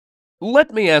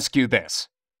Let me ask you this.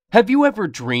 Have you ever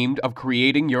dreamed of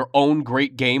creating your own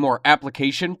great game or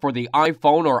application for the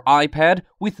iPhone or iPad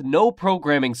with no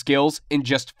programming skills in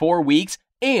just 4 weeks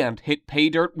and hit pay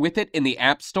dirt with it in the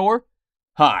App Store?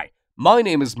 Hi, my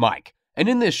name is Mike, and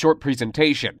in this short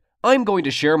presentation, I'm going to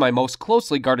share my most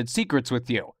closely guarded secrets with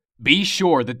you. Be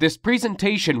sure that this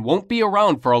presentation won't be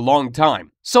around for a long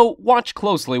time, so watch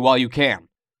closely while you can.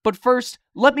 But first,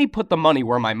 let me put the money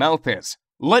where my mouth is.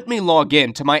 Let me log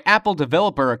in to my Apple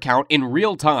developer account in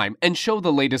real time and show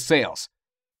the latest sales.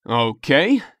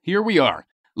 Okay, here we are.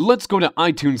 Let's go to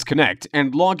iTunes Connect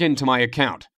and log into my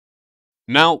account.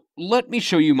 Now, let me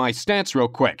show you my stats real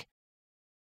quick.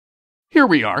 Here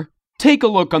we are. Take a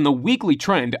look on the weekly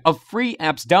trend of free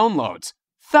apps downloads.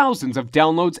 Thousands of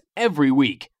downloads every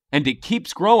week, and it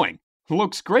keeps growing.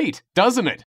 Looks great, doesn't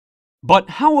it? But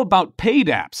how about paid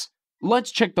apps? Let's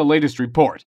check the latest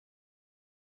report.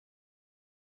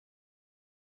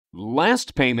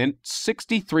 Last payment,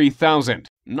 $63,000.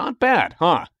 Not bad,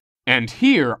 huh? And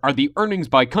here are the earnings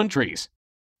by countries.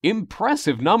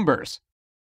 Impressive numbers.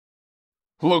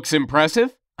 Looks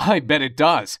impressive? I bet it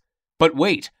does. But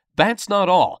wait, that's not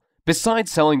all. Besides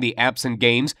selling the apps and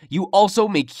games, you also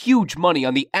make huge money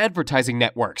on the advertising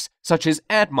networks, such as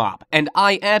AdMob and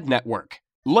iAd Network.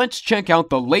 Let's check out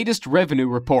the latest revenue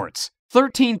reports.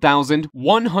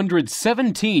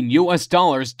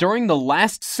 $13,117 during the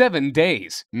last 7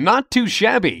 days. Not too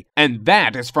shabby, and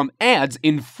that is from ads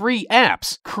in free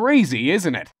apps. Crazy,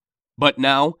 isn't it? But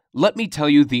now, let me tell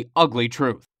you the ugly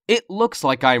truth. It looks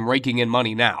like I'm raking in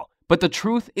money now, but the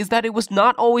truth is that it was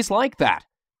not always like that.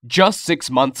 Just 6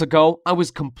 months ago, I was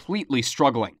completely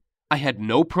struggling. I had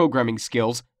no programming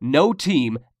skills, no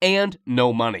team, and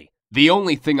no money. The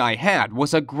only thing I had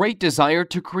was a great desire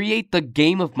to create the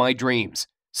game of my dreams.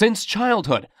 Since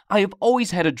childhood, I have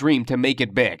always had a dream to make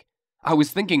it big. I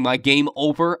was thinking my game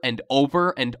over and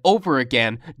over and over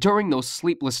again during those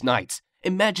sleepless nights,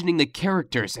 imagining the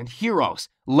characters and heroes,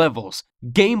 levels,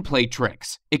 gameplay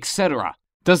tricks, etc.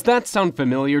 Does that sound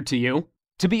familiar to you?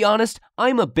 To be honest,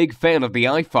 I'm a big fan of the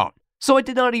iPhone, so I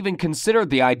did not even consider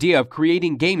the idea of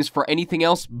creating games for anything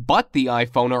else but the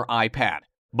iPhone or iPad.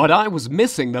 But I was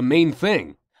missing the main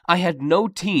thing. I had no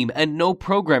team and no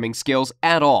programming skills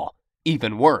at all.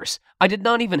 Even worse, I did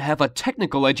not even have a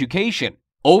technical education.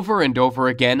 Over and over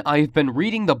again, I have been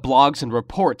reading the blogs and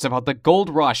reports about the gold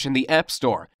rush in the App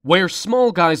Store, where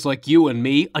small guys like you and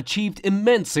me achieved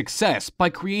immense success by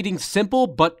creating simple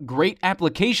but great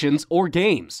applications or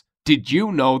games. Did you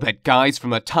know that guys from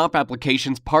the top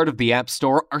applications part of the App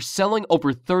Store are selling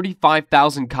over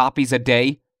 35,000 copies a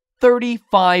day?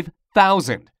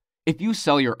 35,000! If you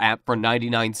sell your app for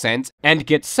 99 cents and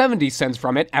get 70 cents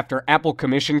from it after Apple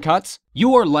commission cuts,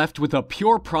 you are left with a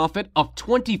pure profit of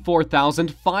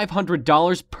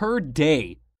 $24,500 per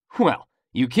day. Well,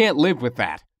 you can't live with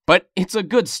that, but it's a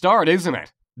good start, isn't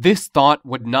it? This thought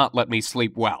would not let me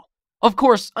sleep well. Of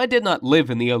course, I did not live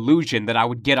in the illusion that I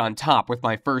would get on top with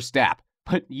my first app,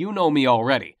 but you know me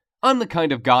already. I'm the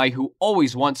kind of guy who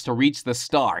always wants to reach the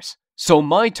stars. So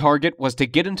my target was to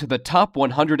get into the top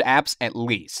 100 apps at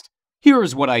least.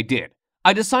 Here's what I did.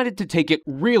 I decided to take it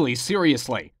really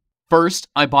seriously. First,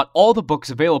 I bought all the books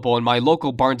available in my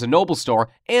local Barnes & Noble store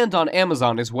and on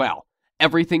Amazon as well.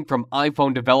 Everything from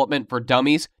iPhone development for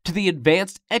dummies to the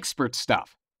advanced expert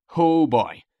stuff. Oh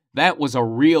boy, that was a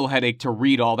real headache to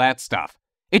read all that stuff.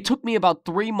 It took me about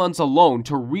 3 months alone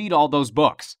to read all those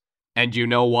books. And you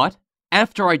know what?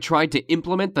 After I tried to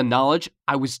implement the knowledge,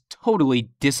 I was totally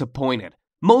disappointed.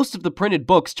 Most of the printed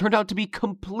books turned out to be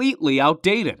completely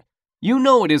outdated. You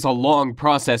know it is a long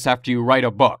process after you write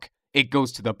a book. It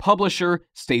goes to the publisher,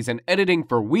 stays in editing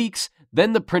for weeks,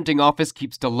 then the printing office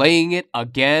keeps delaying it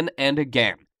again and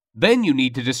again. Then you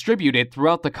need to distribute it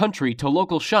throughout the country to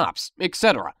local shops,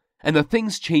 etc. And the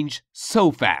things change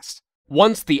so fast.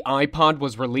 Once the iPod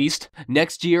was released,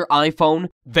 next year iPhone,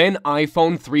 then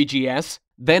iPhone 3GS,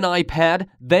 then iPad,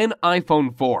 then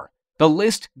iPhone 4. The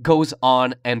list goes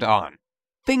on and on.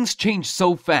 Things change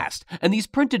so fast, and these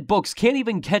printed books can't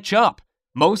even catch up.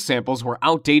 Most samples were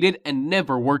outdated and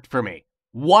never worked for me.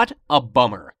 What a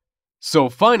bummer. So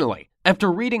finally,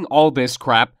 after reading all this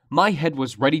crap, my head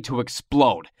was ready to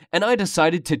explode, and I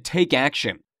decided to take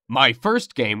action. My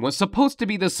first game was supposed to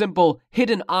be the simple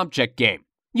hidden object game.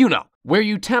 You know, where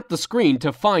you tap the screen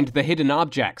to find the hidden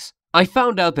objects. I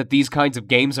found out that these kinds of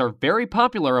games are very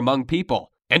popular among people,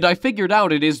 and I figured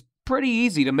out it is pretty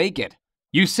easy to make it.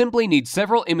 You simply need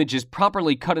several images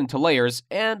properly cut into layers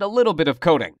and a little bit of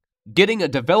coding. Getting a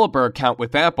developer account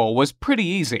with Apple was pretty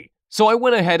easy, so I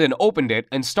went ahead and opened it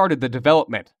and started the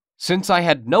development. Since I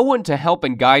had no one to help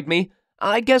and guide me,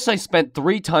 I guess I spent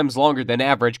 3 times longer than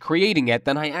average creating it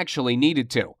than I actually needed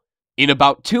to. In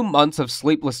about 2 months of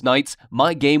sleepless nights,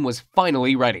 my game was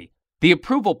finally ready. The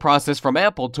approval process from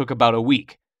Apple took about a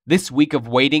week. This week of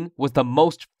waiting was the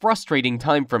most frustrating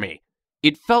time for me.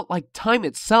 It felt like time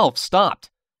itself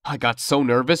stopped. I got so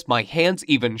nervous my hands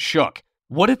even shook.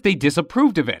 What if they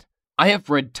disapproved of it? I have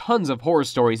read tons of horror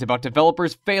stories about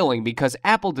developers failing because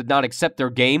Apple did not accept their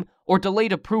game or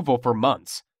delayed approval for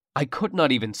months. I could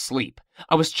not even sleep.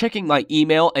 I was checking my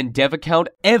email and dev account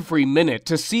every minute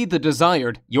to see the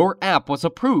desired "Your app was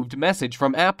approved" message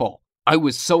from Apple. I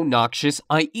was so noxious,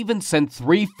 I even sent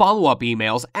 3 follow-up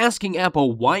emails asking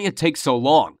Apple why it takes so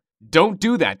long. Don't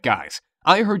do that, guys.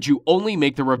 I heard you only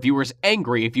make the reviewers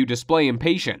angry if you display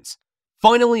impatience.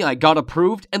 Finally, I got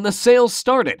approved and the sales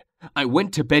started. I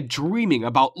went to bed dreaming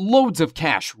about loads of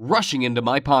cash rushing into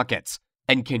my pockets.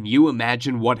 And can you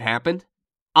imagine what happened?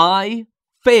 I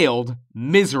failed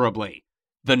miserably.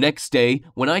 The next day,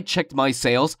 when I checked my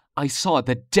sales, I saw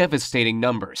the devastating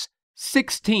numbers.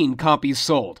 16 copies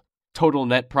sold. Total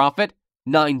net profit,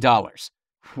 $9.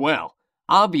 Well,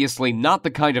 obviously not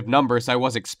the kind of numbers I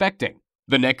was expecting.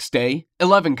 The next day,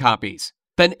 11 copies,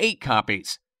 then 8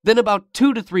 copies, then about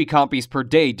 2 to 3 copies per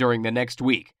day during the next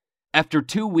week. After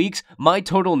 2 weeks, my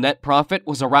total net profit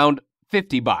was around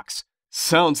 $50.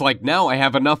 Sounds like now I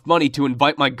have enough money to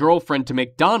invite my girlfriend to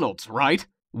McDonald's, right?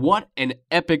 What an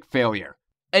epic failure.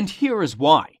 And here is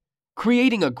why.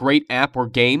 Creating a great app or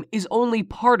game is only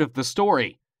part of the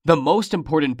story. The most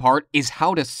important part is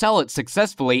how to sell it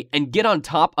successfully and get on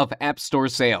top of App Store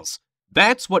sales.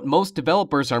 That's what most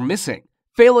developers are missing,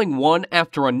 failing one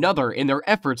after another in their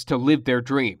efforts to live their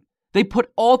dream. They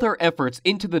put all their efforts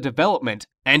into the development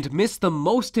and miss the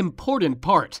most important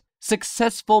part,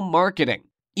 successful marketing.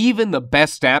 Even the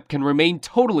best app can remain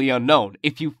totally unknown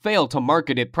if you fail to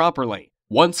market it properly.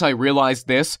 Once I realized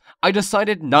this, I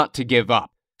decided not to give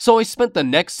up. So I spent the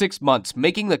next 6 months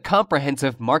making the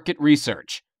comprehensive market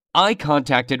research. I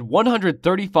contacted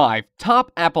 135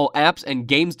 top Apple apps and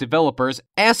games developers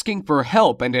asking for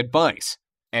help and advice.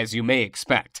 As you may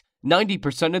expect,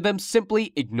 90% of them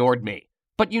simply ignored me.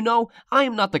 But you know, I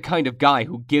am not the kind of guy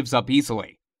who gives up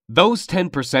easily. Those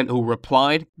 10% who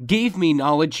replied gave me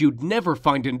knowledge you'd never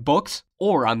find in books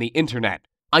or on the internet.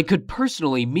 I could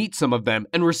personally meet some of them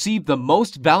and receive the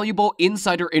most valuable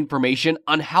insider information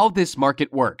on how this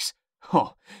market works.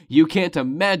 Oh, you can't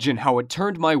imagine how it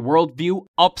turned my worldview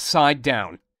upside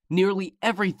down. Nearly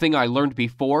everything I learned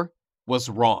before was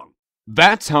wrong.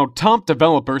 That's how top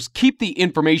developers keep the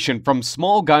information from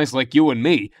small guys like you and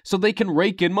me so they can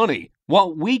rake in money,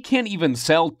 while we can't even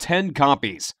sell 10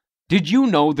 copies. Did you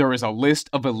know there is a list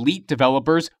of elite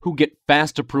developers who get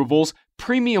fast approvals,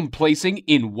 premium placing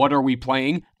in What Are We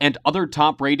Playing, and other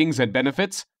top ratings and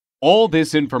benefits? All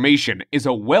this information is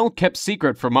a well-kept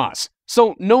secret from us,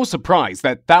 so no surprise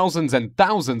that thousands and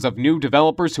thousands of new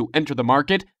developers who enter the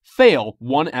market fail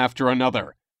one after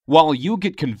another. While you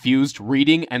get confused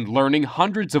reading and learning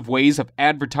hundreds of ways of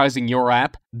advertising your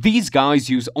app, these guys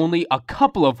use only a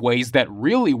couple of ways that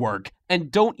really work and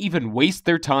don't even waste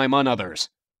their time on others.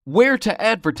 Where to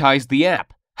advertise the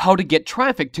app? How to get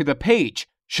traffic to the page?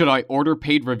 Should I order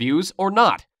paid reviews or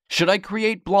not? Should I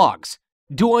create blogs?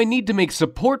 Do I need to make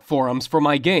support forums for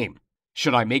my game?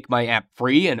 Should I make my app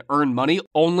free and earn money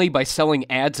only by selling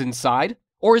ads inside?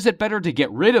 Or is it better to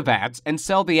get rid of ads and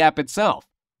sell the app itself?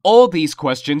 All these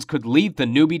questions could leave the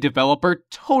newbie developer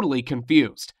totally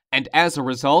confused, and as a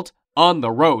result, on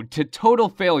the road to total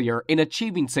failure in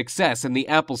achieving success in the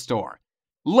Apple Store.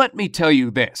 Let me tell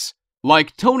you this.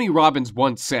 Like Tony Robbins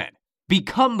once said,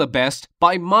 become the best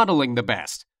by modeling the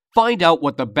best. Find out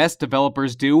what the best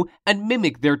developers do and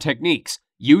mimic their techniques.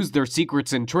 Use their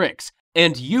secrets and tricks,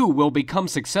 and you will become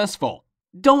successful.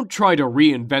 Don't try to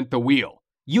reinvent the wheel.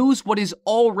 Use what is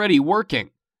already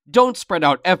working. Don't spread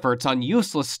out efforts on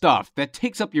useless stuff that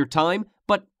takes up your time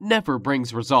but never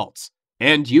brings results.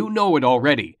 And you know it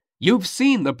already. You've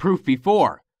seen the proof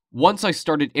before. Once I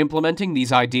started implementing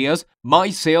these ideas, my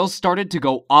sales started to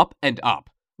go up and up.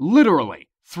 Literally,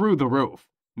 through the roof.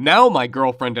 Now my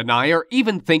girlfriend and I are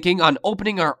even thinking on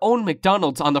opening our own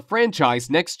McDonald's on the franchise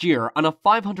next year on a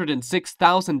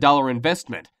 $506,000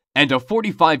 investment and a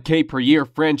 $45K per year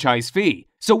franchise fee,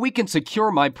 so we can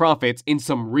secure my profits in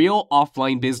some real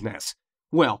offline business.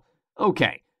 Well,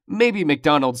 okay, maybe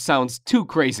McDonald's sounds too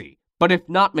crazy, but if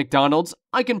not McDonald's,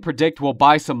 I can predict we'll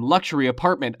buy some luxury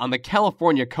apartment on the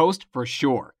California coast for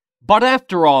sure. But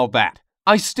after all that,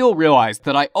 I still realize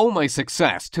that I owe my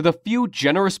success to the few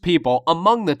generous people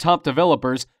among the top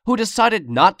developers who decided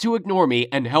not to ignore me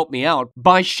and help me out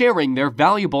by sharing their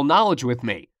valuable knowledge with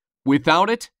me. Without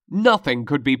it, nothing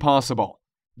could be possible.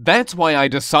 That's why I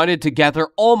decided to gather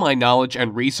all my knowledge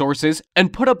and resources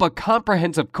and put up a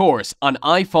comprehensive course on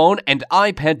iPhone and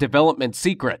iPad development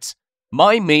secrets.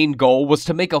 My main goal was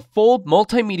to make a full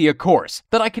multimedia course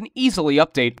that I can easily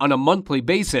update on a monthly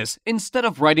basis instead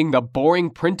of writing the boring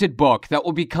printed book that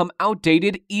will become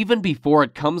outdated even before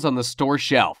it comes on the store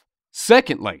shelf.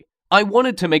 Secondly, I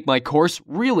wanted to make my course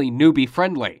really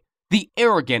newbie-friendly. The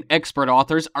arrogant expert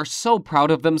authors are so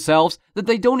proud of themselves that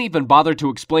they don't even bother to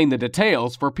explain the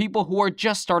details for people who are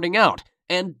just starting out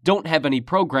and don't have any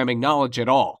programming knowledge at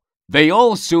all. They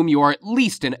all assume you are at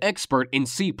least an expert in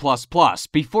C++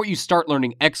 before you start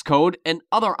learning Xcode and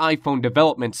other iPhone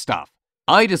development stuff.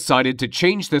 I decided to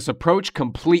change this approach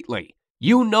completely.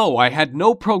 You know I had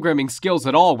no programming skills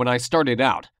at all when I started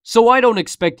out, so I don't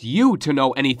expect you to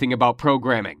know anything about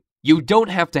programming. You don't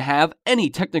have to have any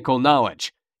technical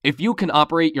knowledge. If you can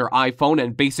operate your iPhone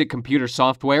and basic computer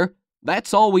software,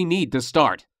 that's all we need to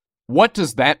start. What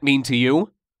does that mean to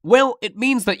you? Well, it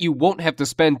means that you won't have to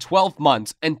spend 12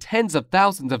 months and tens of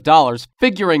thousands of dollars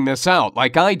figuring this out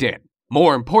like I did.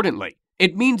 More importantly,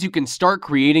 it means you can start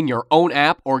creating your own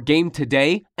app or game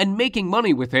today and making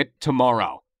money with it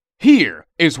tomorrow. Here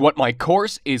is what my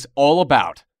course is all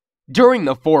about. During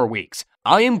the 4 weeks,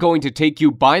 I am going to take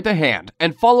you by the hand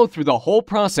and follow through the whole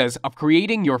process of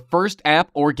creating your first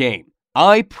app or game.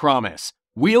 I promise,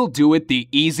 we'll do it the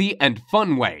easy and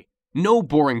fun way. No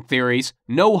boring theories,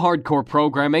 no hardcore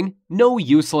programming, no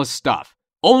useless stuff.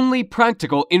 Only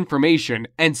practical information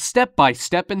and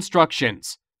step-by-step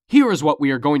instructions. Here is what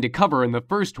we are going to cover in the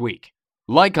first week.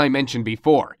 Like I mentioned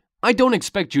before, I don't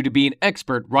expect you to be an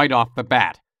expert right off the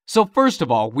bat. So first of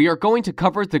all, we are going to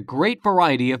cover the great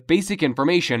variety of basic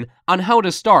information on how to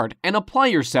start and apply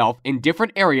yourself in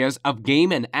different areas of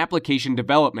game and application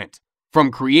development.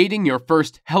 From creating your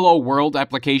first Hello World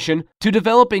application to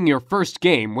developing your first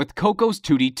game with Coco's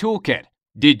 2D Toolkit.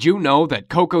 Did you know that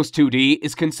Coco's 2D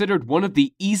is considered one of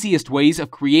the easiest ways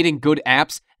of creating good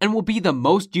apps and will be the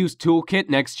most used toolkit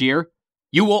next year?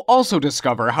 You will also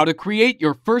discover how to create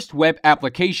your first web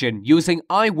application using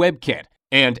iWebKit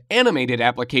and animated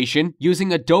application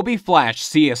using Adobe Flash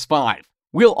CS5.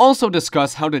 We'll also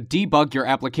discuss how to debug your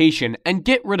application and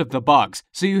get rid of the bugs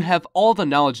so you have all the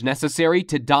knowledge necessary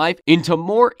to dive into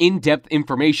more in-depth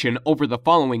information over the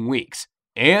following weeks.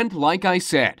 And like I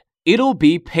said, it'll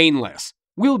be painless.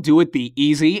 We'll do it the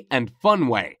easy and fun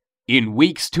way. In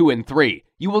weeks 2 and 3,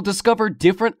 you will discover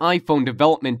different iPhone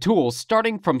development tools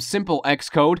starting from simple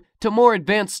Xcode to more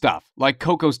advanced stuff like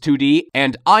Coco's 2D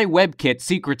and iWebKit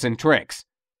secrets and tricks.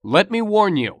 Let me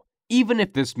warn you, even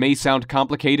if this may sound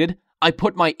complicated, I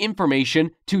put my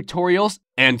information, tutorials,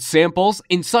 and samples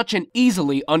in such an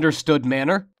easily understood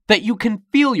manner that you can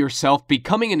feel yourself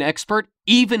becoming an expert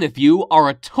even if you are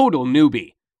a total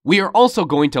newbie. We are also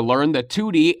going to learn the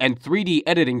 2D and 3D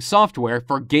editing software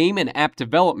for game and app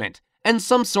development and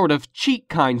some sort of cheat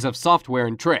kinds of software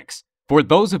and tricks for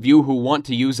those of you who want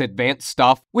to use advanced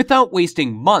stuff without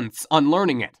wasting months on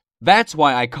learning it. That's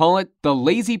why I call it the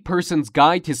lazy person's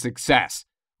guide to success.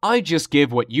 I just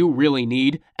give what you really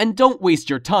need and don't waste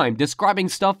your time describing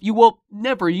stuff you will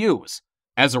never use.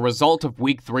 As a result of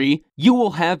week 3, you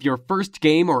will have your first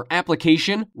game or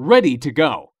application ready to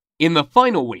go. In the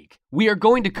final week, we are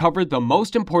going to cover the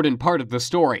most important part of the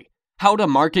story, how to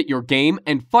market your game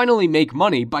and finally make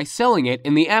money by selling it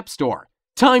in the App Store.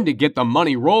 Time to get the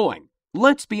money rolling.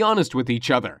 Let's be honest with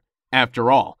each other. After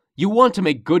all, you want to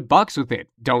make good bucks with it,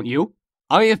 don't you?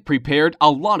 I have prepared a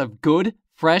lot of good,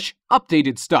 fresh,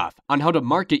 updated stuff on how to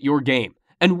market your game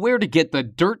and where to get the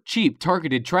dirt cheap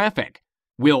targeted traffic.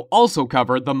 We'll also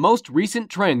cover the most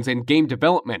recent trends in game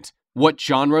development, what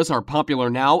genres are popular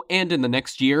now and in the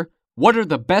next year, what are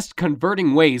the best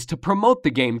converting ways to promote the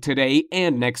game today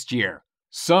and next year.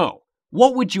 So,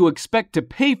 what would you expect to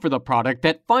pay for the product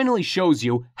that finally shows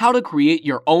you how to create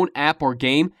your own app or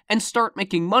game and start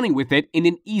making money with it in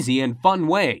an easy and fun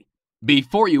way?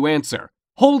 Before you answer,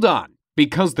 hold on,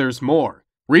 because there's more.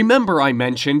 Remember I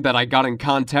mentioned that I got in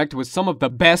contact with some of the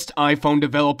best iPhone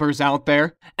developers out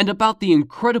there and about the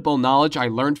incredible knowledge I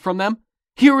learned from them?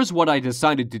 Here is what I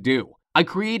decided to do. I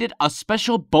created a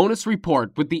special bonus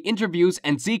report with the interviews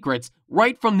and secrets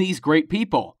right from these great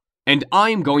people. And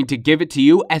I am going to give it to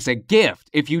you as a gift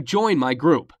if you join my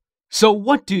group. So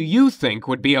what do you think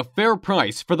would be a fair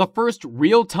price for the first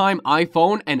real-time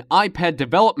iPhone and iPad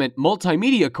development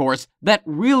multimedia course that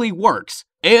really works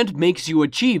and makes you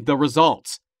achieve the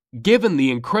results? Given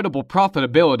the incredible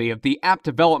profitability of the app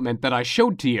development that I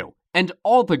showed to you, and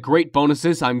all the great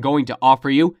bonuses I'm going to offer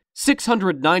you,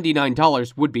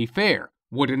 $699 would be fair,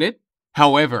 wouldn't it?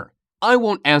 However, I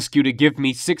won't ask you to give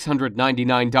me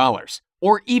 $699.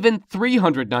 or even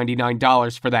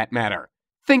 $399 for that matter.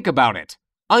 Think about it.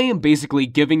 I am basically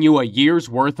giving you a year's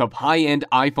worth of high-end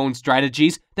iPhone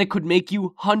strategies that could make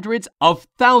you hundreds of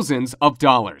thousands of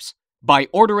dollars. By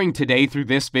ordering today through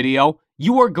this video,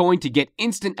 you are going to get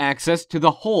instant access to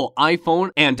the whole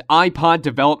iPhone and iPod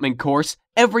development course,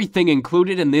 everything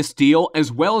included in this deal,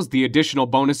 as well as the additional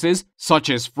bonuses such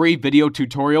as free video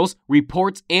tutorials,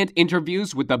 reports, and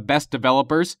interviews with the best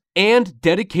developers, and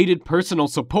dedicated personal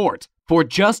support for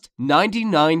just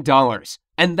 $99.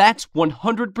 And that's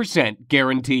 100%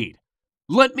 guaranteed.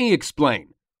 Let me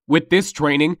explain. With this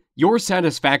training, your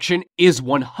satisfaction is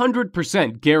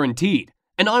 100% guaranteed,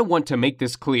 and I want to make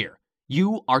this clear.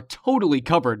 You are totally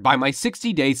covered by my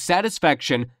 60-day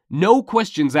satisfaction, no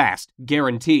questions asked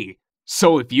guarantee.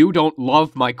 So if you don't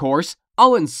love my course,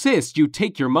 I'll insist you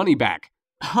take your money back.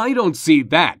 I don't see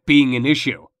that being an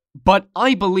issue. But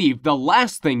I believe the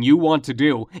last thing you want to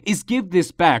do is give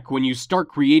this back when you start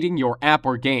creating your app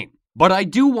or game. But I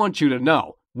do want you to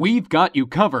know, we've got you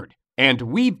covered, and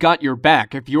we've got your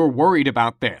back if you're worried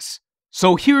about this.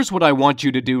 So here's what I want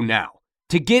you to do now.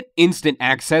 To get instant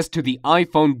access to the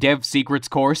iPhone Dev Secrets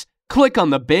course, click on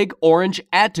the big orange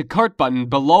Add to Cart button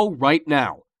below right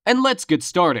now. And let's get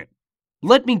started.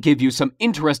 Let me give you some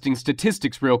interesting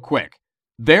statistics real quick.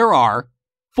 There are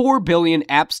 4 billion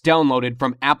apps downloaded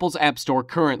from Apple's App Store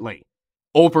currently.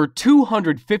 Over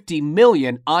 250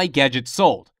 million iGadgets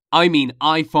sold. I mean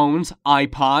iPhones,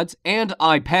 iPods, and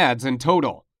iPads in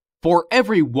total. For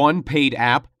every one paid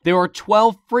app, there are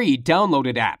 12 free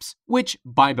downloaded apps, which,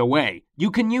 by the way,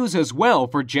 you can use as well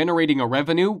for generating a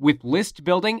revenue with list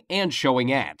building and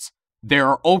showing ads. There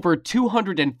are over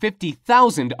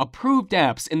 250,000 approved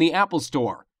apps in the Apple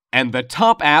Store, and the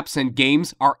top apps and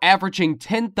games are averaging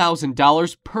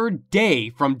 $10,000 per day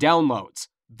from downloads.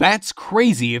 That's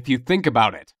crazy if you think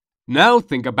about it. Now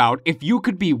think about if you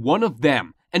could be one of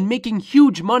them and making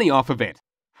huge money off of it.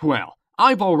 Well,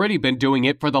 I've already been doing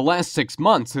it for the last 6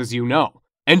 months, as you know.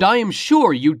 And I am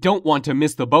sure you don't want to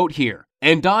miss the boat here.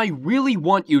 And I really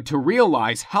want you to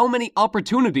realize how many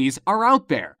opportunities are out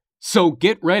there. So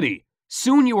get ready.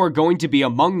 Soon you are going to be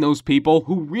among those people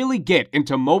who really get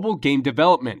into mobile game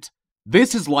development.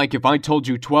 This is like if I told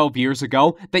you 12 years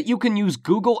ago that you can use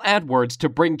Google AdWords to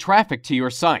bring traffic to your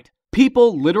site.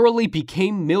 People literally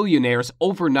became millionaires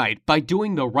overnight by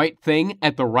doing the right thing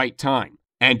at the right time.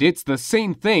 And it's the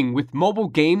same thing with mobile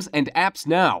games and apps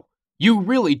now. You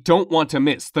really don't want to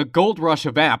miss the gold rush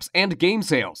of apps and game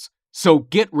sales. So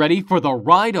get ready for the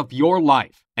ride of your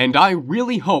life. And I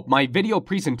really hope my video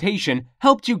presentation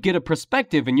helped you get a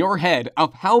perspective in your head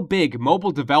of how big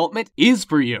mobile development is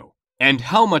for you, and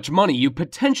how much money you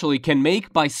potentially can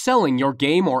make by selling your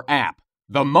game or app.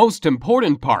 The most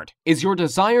important part is your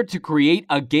desire to create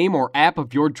a game or app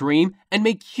of your dream and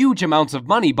make huge amounts of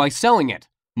money by selling it.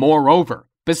 Moreover,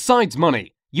 besides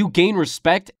money, you gain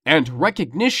respect and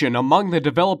recognition among the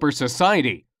developer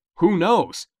society. Who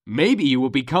knows? Maybe you will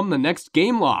become the next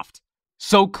Gameloft.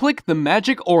 So click the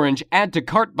magic orange Add to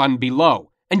Cart button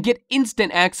below and get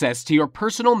instant access to your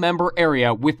personal member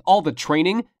area with all the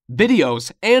training,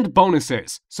 videos, and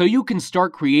bonuses so you can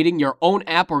start creating your own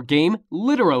app or game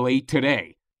literally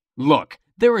today. Look,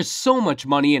 there is so much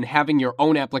money in having your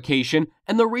own application,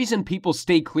 and the reason people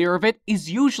stay clear of it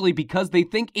is usually because they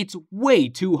think it's way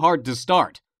too hard to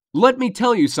start. Let me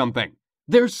tell you something.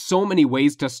 There's so many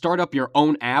ways to start up your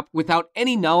own app without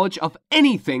any knowledge of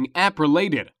anything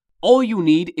app-related. All you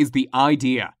need is the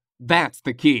idea. That's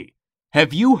the key.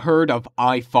 Have you heard of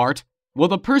iFart? Well,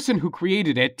 the person who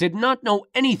created it did not know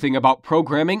anything about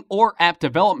programming or app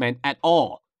development at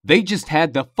all. They just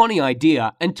had the funny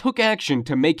idea and took action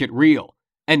to make it real.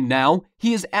 And now,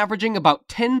 he is averaging about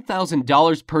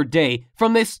 $10,000 per day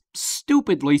from this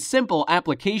stupidly simple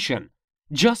application.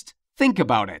 Just think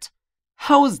about it.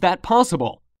 How is that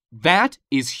possible? That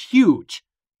is huge.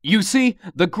 You see,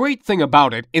 the great thing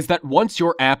about it is that once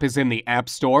your app is in the App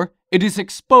Store, it is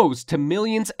exposed to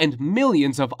millions and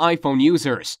millions of iPhone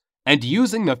users. And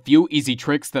using the few easy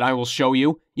tricks that I will show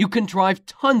you, you can drive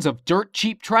tons of dirt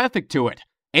cheap traffic to it.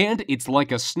 And it's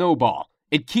like a snowball.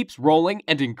 It keeps rolling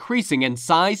and increasing in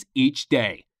size each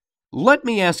day. Let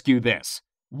me ask you this.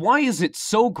 Why is it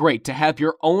so great to have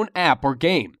your own app or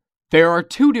game? There are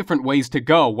 2 different ways to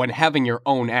go when having your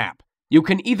own app. You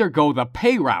can either go the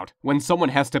pay route, when someone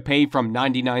has to pay from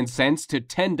 99 cents to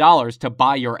 $10 to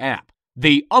buy your app.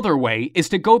 The other way is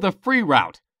to go the free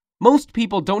route. Most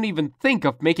people don't even think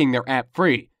of making their app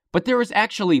free, but there is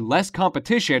actually less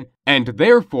competition, and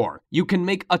therefore, you can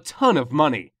make a ton of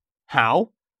money.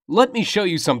 How? Let me show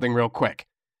you something real quick.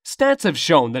 Stats have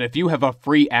shown that if you have a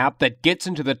free app that gets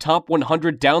into the top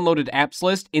 100 downloaded apps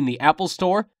list in the Apple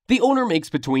Store, the owner makes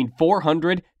between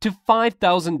 $400 to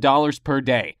 $5,000 per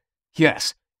day.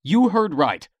 Yes, you heard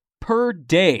right, per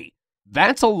day.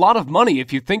 That's a lot of money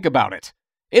if you think about it.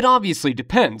 It obviously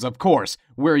depends, of course,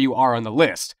 where you are on the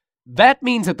list. That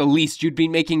means at the least you'd be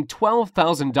making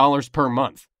 $12,000 per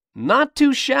month. Not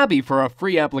too shabby for a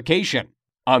free application.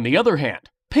 On the other hand,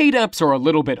 paid apps are a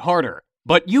little bit harder,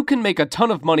 but you can make a ton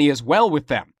of money as well with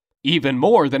them. Even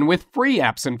more than with free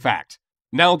apps, in fact.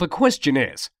 Now the question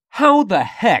is, how the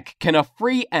heck can a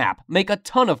free app make a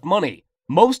ton of money?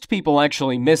 Most people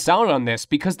actually miss out on this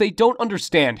because they don't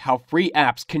understand how free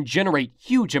apps can generate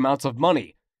huge amounts of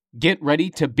money. Get ready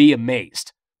to be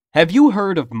amazed. Have you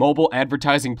heard of mobile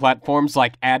advertising platforms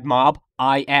like AdMob,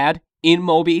 iAd,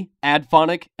 InMobi,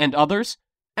 AdPhonic, and others?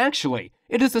 Actually,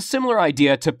 it is a similar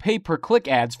idea to pay-per-click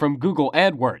ads from Google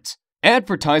AdWords.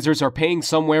 Advertisers are paying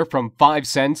somewhere from 5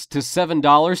 cents to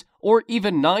 $7 or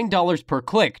even $9 per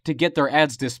click to get their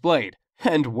ads displayed.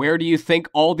 And where do you think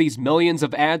all these millions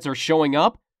of ads are showing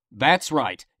up? That's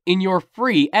right, in your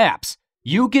free apps.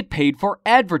 You get paid for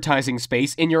advertising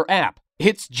space in your app.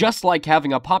 It's just like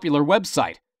having a popular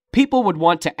website. People would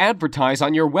want to advertise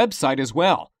on your website as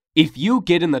well. If you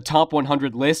get in the top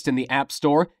 100 list in the App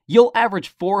Store, you'll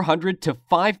average $400 to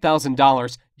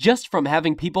 $5,000 just from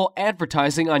having people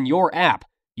advertising on your app.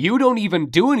 You don't even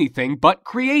do anything but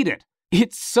create it.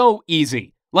 It's so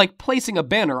easy, like placing a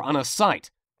banner on a site.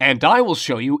 And I will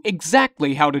show you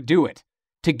exactly how to do it.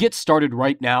 To get started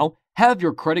right now, have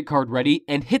your credit card ready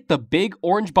and hit the big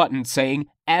orange button saying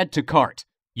Add to Cart.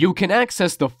 You can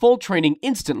access the full training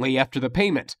instantly after the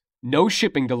payment. No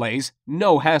shipping delays,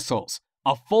 no hassles.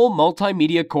 A full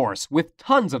multimedia course with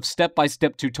tons of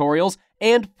step-by-step tutorials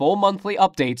and full monthly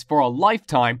updates for a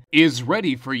lifetime is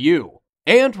ready for you.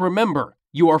 And remember,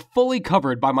 you are fully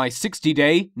covered by my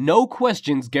 60-day, no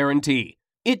questions guarantee.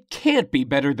 It can't be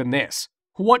better than this.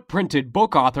 What printed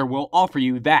book author will offer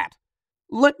you that?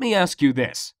 Let me ask you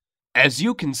this. As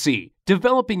you can see,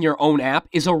 developing your own app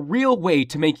is a real way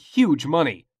to make huge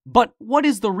money. But what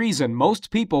is the reason most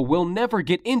people will never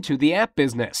get into the app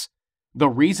business? The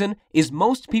reason is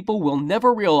most people will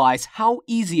never realize how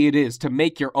easy it is to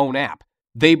make your own app.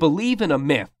 They believe in a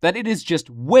myth that it is just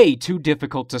way too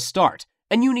difficult to start,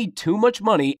 and you need too much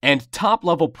money and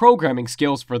top-level programming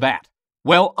skills for that.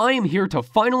 Well, I am here to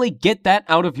finally get that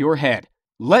out of your head.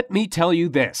 Let me tell you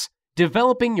this.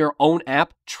 Developing your own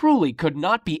app truly could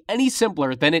not be any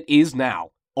simpler than it is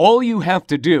now. All you have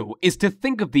to do is to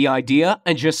think of the idea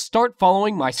and just start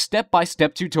following my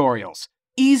step-by-step tutorials.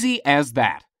 Easy as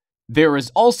that. There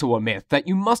is also a myth that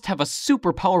you must have a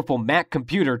super powerful Mac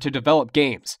computer to develop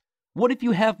games. What if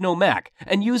you have no Mac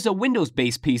and use a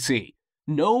Windows-based PC?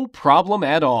 No problem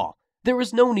at all. There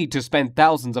is no need to spend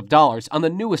thousands of dollars on the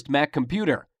newest Mac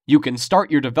computer. You can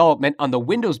start your development on the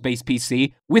Windows-based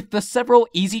PC with the several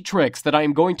easy tricks that I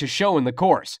am going to show in the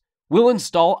course. We'll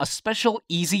install a special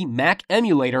easy Mac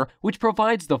emulator which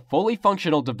provides the fully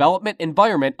functional development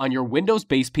environment on your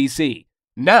Windows-based PC.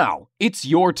 Now, it's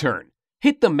your turn.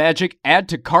 Hit the magic Add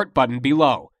to Cart button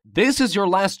below. This is your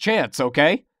last chance,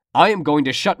 okay? I am going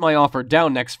to shut my offer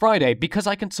down next Friday because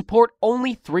I can support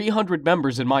only 300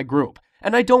 members in my group,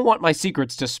 and I don't want my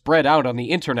secrets to spread out on the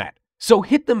internet. So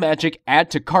hit the magic Add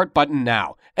to Cart button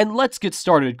now, and let's get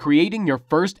started creating your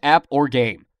first app or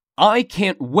game. I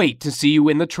can't wait to see you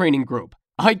in the training group.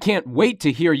 I can't wait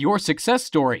to hear your success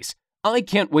stories. I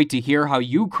can't wait to hear how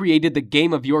you created the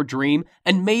game of your dream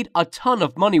and made a ton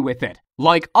of money with it,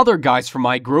 like other guys from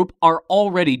my group are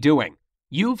already doing.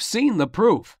 You've seen the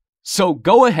proof. So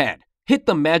go ahead, hit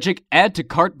the magic Add to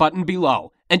Cart button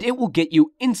below, and it will get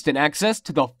you instant access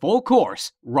to the full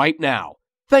course right now.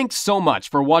 Thanks so much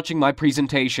for watching my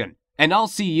presentation, and I'll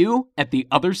see you at the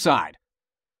other side.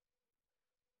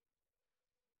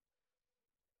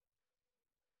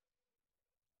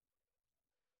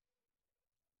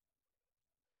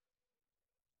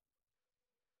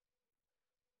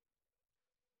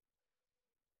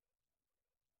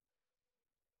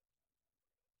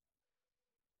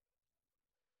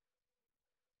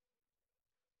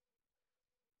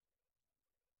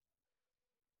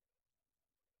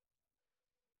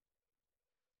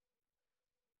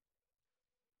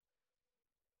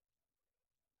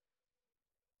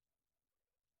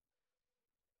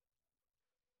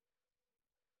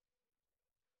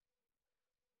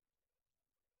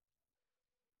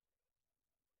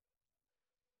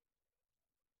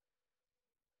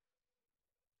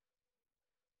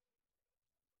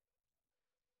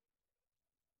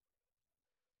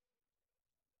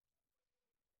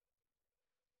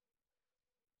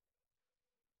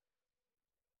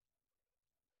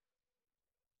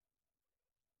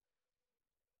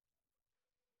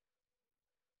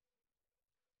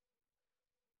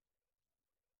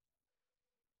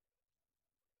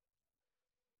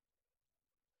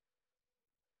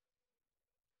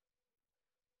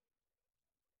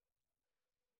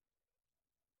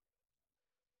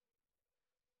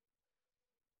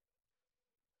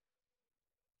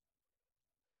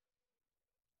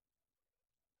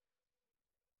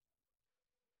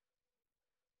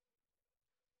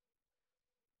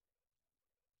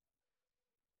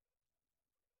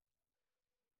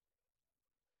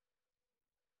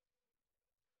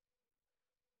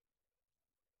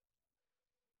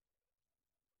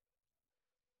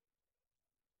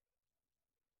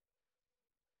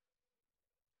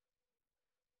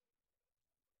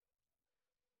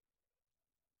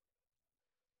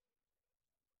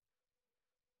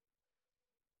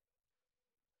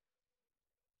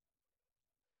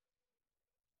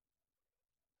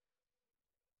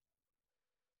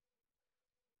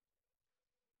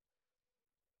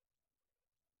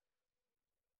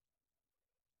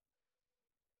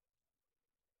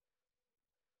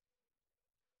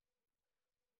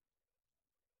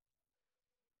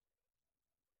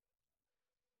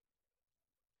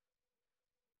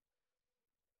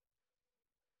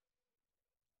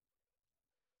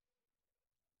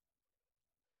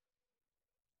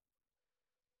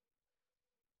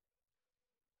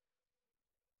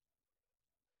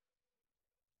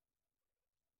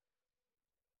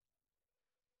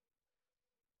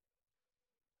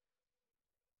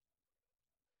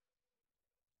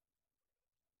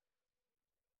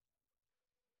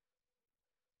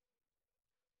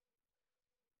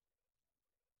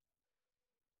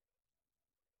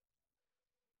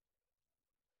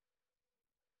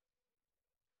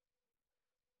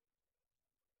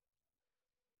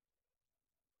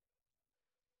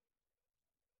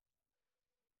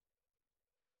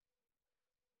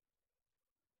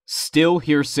 Still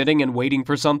here sitting and waiting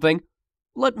for something?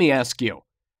 Let me ask you,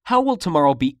 how will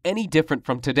tomorrow be any different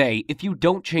from today if you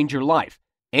don't change your life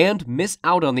and miss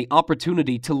out on the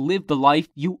opportunity to live the life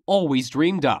you always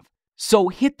dreamed of? So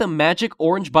hit the magic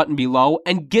orange button below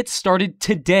and get started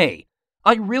today.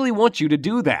 I really want you to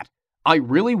do that. I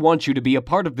really want you to be a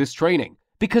part of this training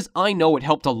because I know it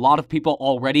helped a lot of people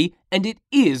already and it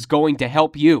is going to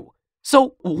help you.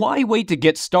 So why wait to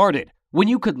get started when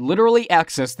you could literally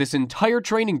access this entire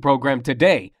training program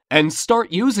today and start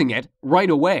using it right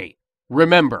away?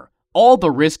 Remember, all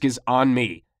the risk is on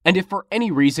me, and if for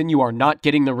any reason you are not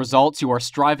getting the results you are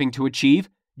striving to achieve,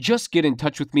 just get in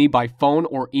touch with me by phone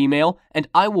or email and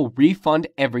I will refund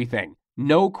everything.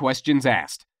 No questions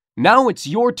asked. Now it's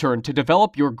your turn to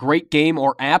develop your great game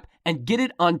or app and get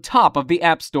it on top of the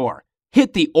App Store.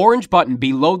 Hit the orange button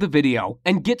below the video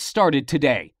and get started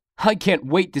today. I can't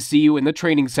wait to see you in the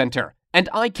training center, and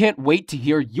I can't wait to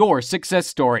hear your success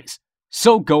stories.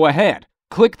 So go ahead,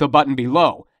 click the button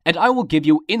below, and I will give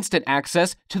you instant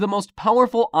access to the most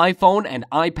powerful iPhone and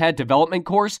iPad development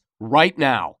course right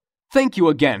now. Thank you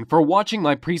again for watching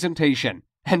my presentation,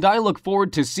 and I look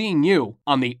forward to seeing you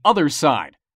on the other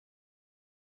side.